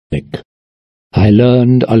Flick. I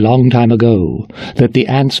learned a long time ago that the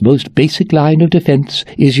ant's most basic line of defense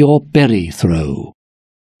is your berry throw.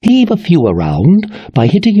 Heave a few around by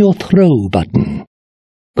hitting your throw button.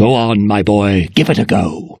 Go on, my boy, give it a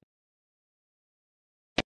go.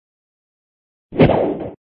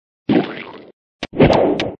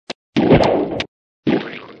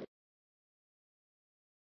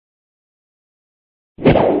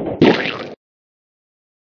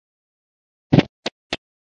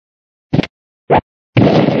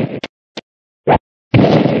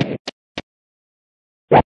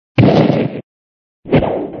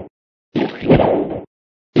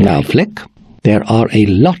 Now, Flick, there are a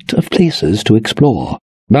lot of places to explore,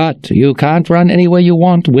 but you can't run anywhere you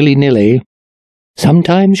want willy-nilly.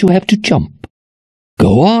 Sometimes you have to jump.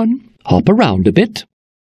 Go on, hop around a bit.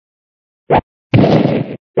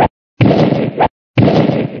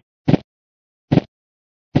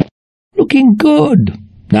 Looking good.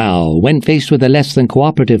 Now, when faced with a less than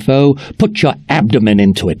cooperative foe, put your abdomen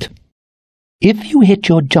into it. If you hit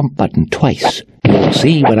your jump button twice, you'll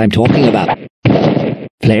see what I'm talking about.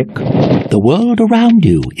 Flick, the world around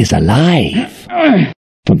you is alive.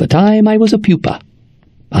 From the time I was a pupa,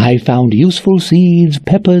 I found useful seeds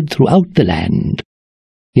peppered throughout the land.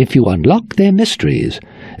 If you unlock their mysteries,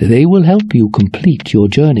 they will help you complete your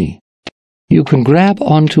journey. You can grab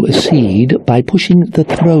onto a seed by pushing the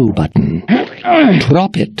throw button.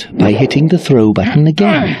 Drop it by hitting the throw button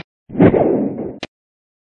again.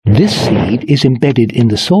 This seed is embedded in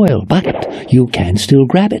the soil, but you can still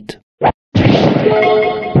grab it.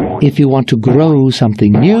 If you want to grow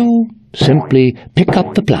something new, simply pick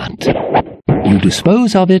up the plant. You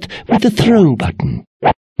dispose of it with the throw button.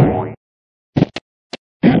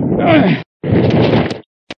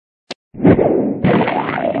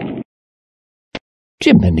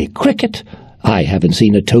 Jiminy cricket! I haven't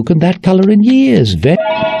seen a token that color in years.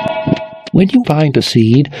 When you find a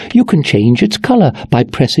seed, you can change its color by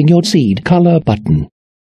pressing your seed color button.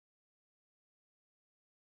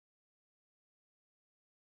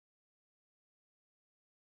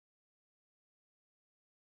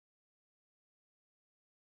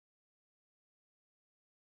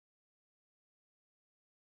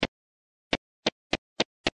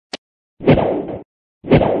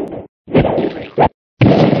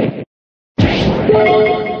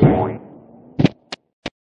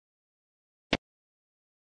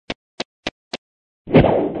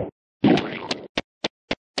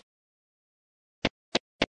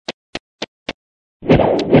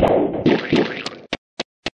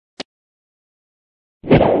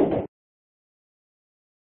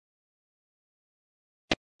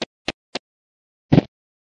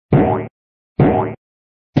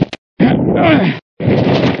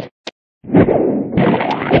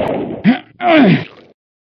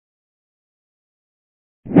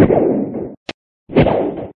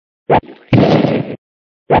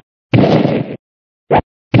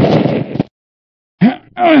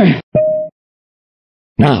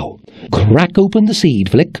 Now, crack open the seed,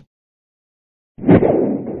 Flick.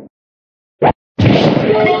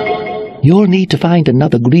 You'll need to find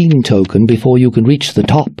another green token before you can reach the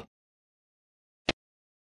top.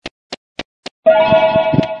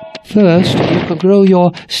 First, you can grow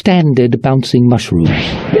your standard bouncing mushroom.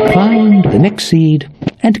 Find the next seed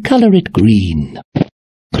and color it green.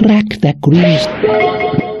 Crack that green.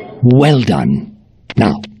 Well done.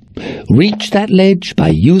 Now, reach that ledge by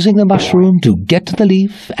using the mushroom to get to the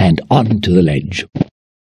leaf and onto the ledge.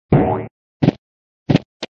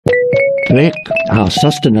 Flick, our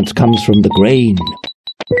sustenance comes from the grain.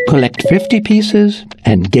 Collect 50 pieces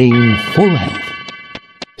and gain full health.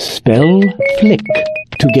 Spell Flick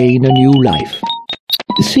to gain a new life.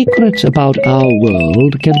 Secrets about our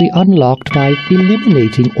world can be unlocked by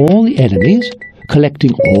eliminating all the enemies,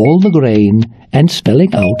 collecting all the grain, and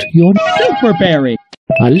spelling out your Superberry.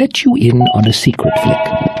 I'll let you in on a secret, Flick.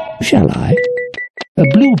 Shall I? A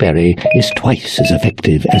blueberry is twice as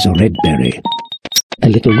effective as a red berry. A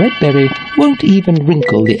little red berry won't even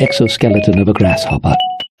wrinkle the exoskeleton of a grasshopper.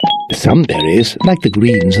 Some berries, like the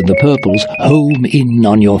greens and the purples, home in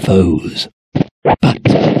on your foes. But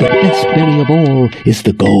the best berry of all is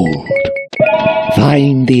the gold.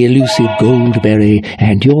 Find the elusive gold berry,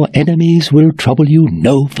 and your enemies will trouble you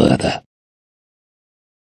no further.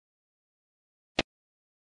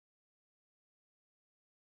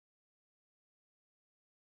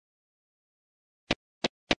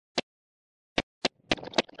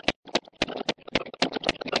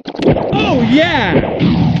 Oh, yeah!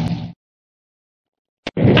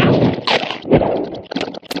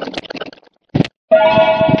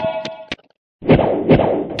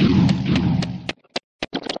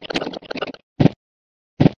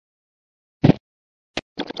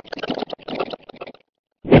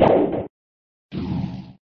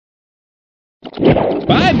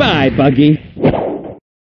 Bye-bye, Buggy.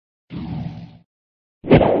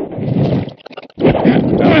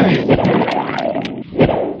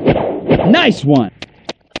 Nice one.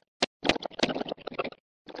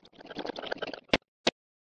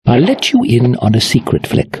 I'll let you in on a secret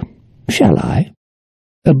flick. Shall I?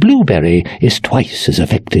 A blueberry is twice as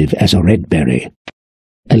effective as a red berry.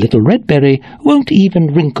 A little red berry won't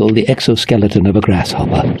even wrinkle the exoskeleton of a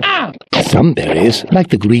grasshopper. Ah! Some berries, like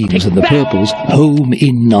the greens and the purples, home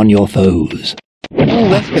in on your foes. Oh,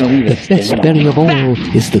 that's gonna leave The us. best berry of all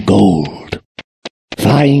is the gold.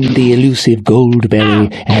 Find the elusive gold berry,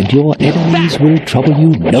 and your enemies will trouble you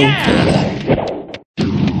no further.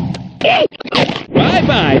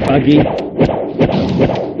 Bye-bye, Buggy.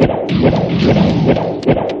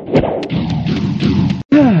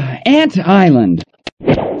 Ant Island.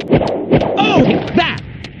 Oh, that!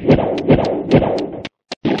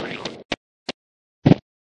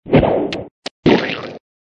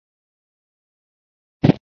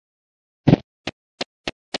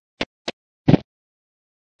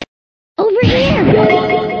 Over here!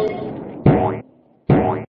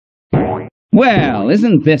 Well,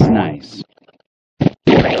 isn't this nice?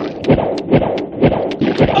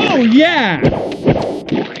 Oh, yeah!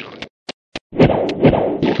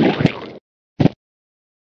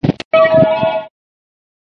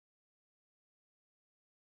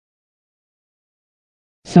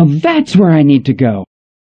 So that's where I need to go.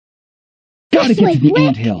 Gotta This get way, to the Flick.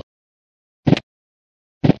 anthill.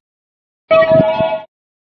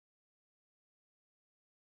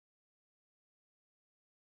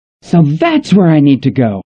 So that's where I need to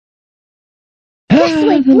go. This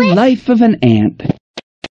way, The Flick. life of an ant.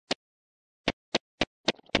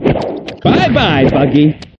 Bye-bye,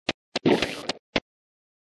 Buggy.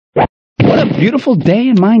 What a beautiful day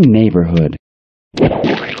in my neighborhood.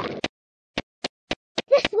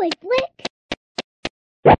 This way, Flick!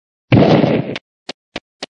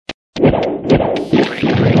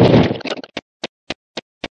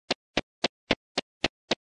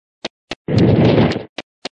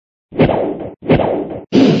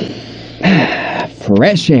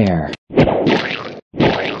 Fresh air.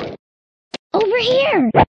 Over here!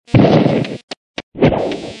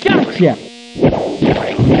 Gotcha!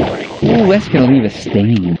 Ooh, that's gonna leave a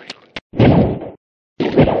stain.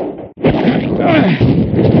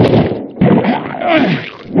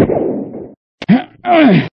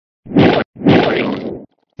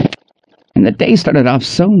 And the day started off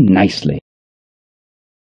so nicely.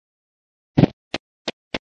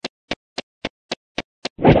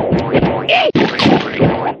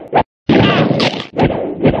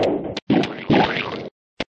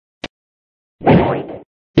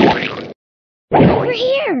 Over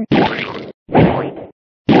here!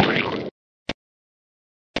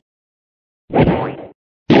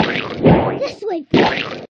 This way,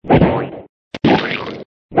 Flick!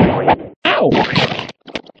 Ow!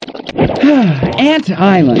 Ant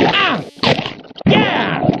Island. Ah!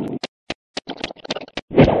 Yeah!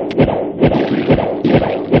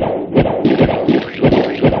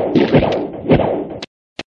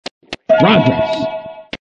 Progress.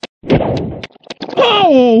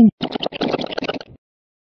 Oh!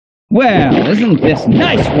 Well, isn't this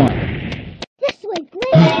nice one? This way,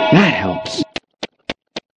 Flick! That helps.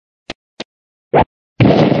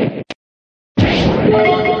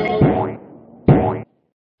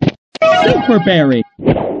 Superberry.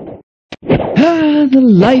 The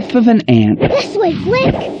life of an ant. This way,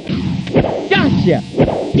 Flick! Gotcha!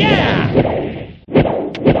 Yeah!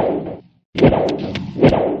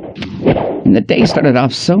 And the day started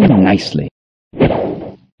off so nicely.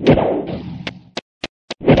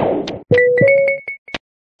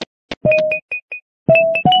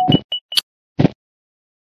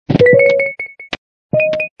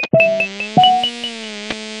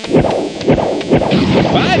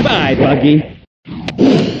 Bye-bye, Buggy.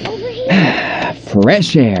 Over here!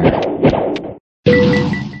 Fresh air.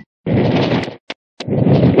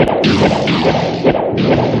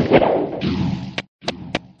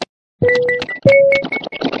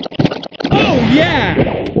 Oh,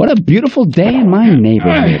 yeah! What a beautiful day in my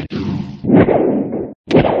neighborhood.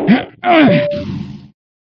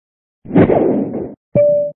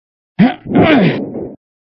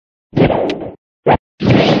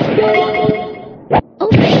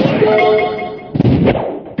 Over here!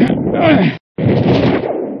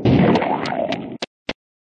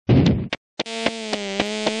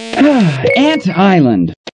 Ant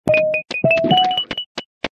Island.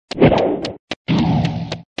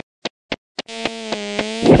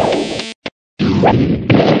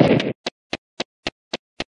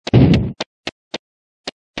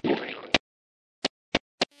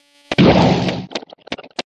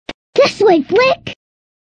 This way, Flick!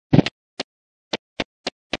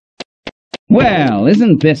 Well,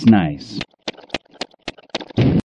 isn't this nice?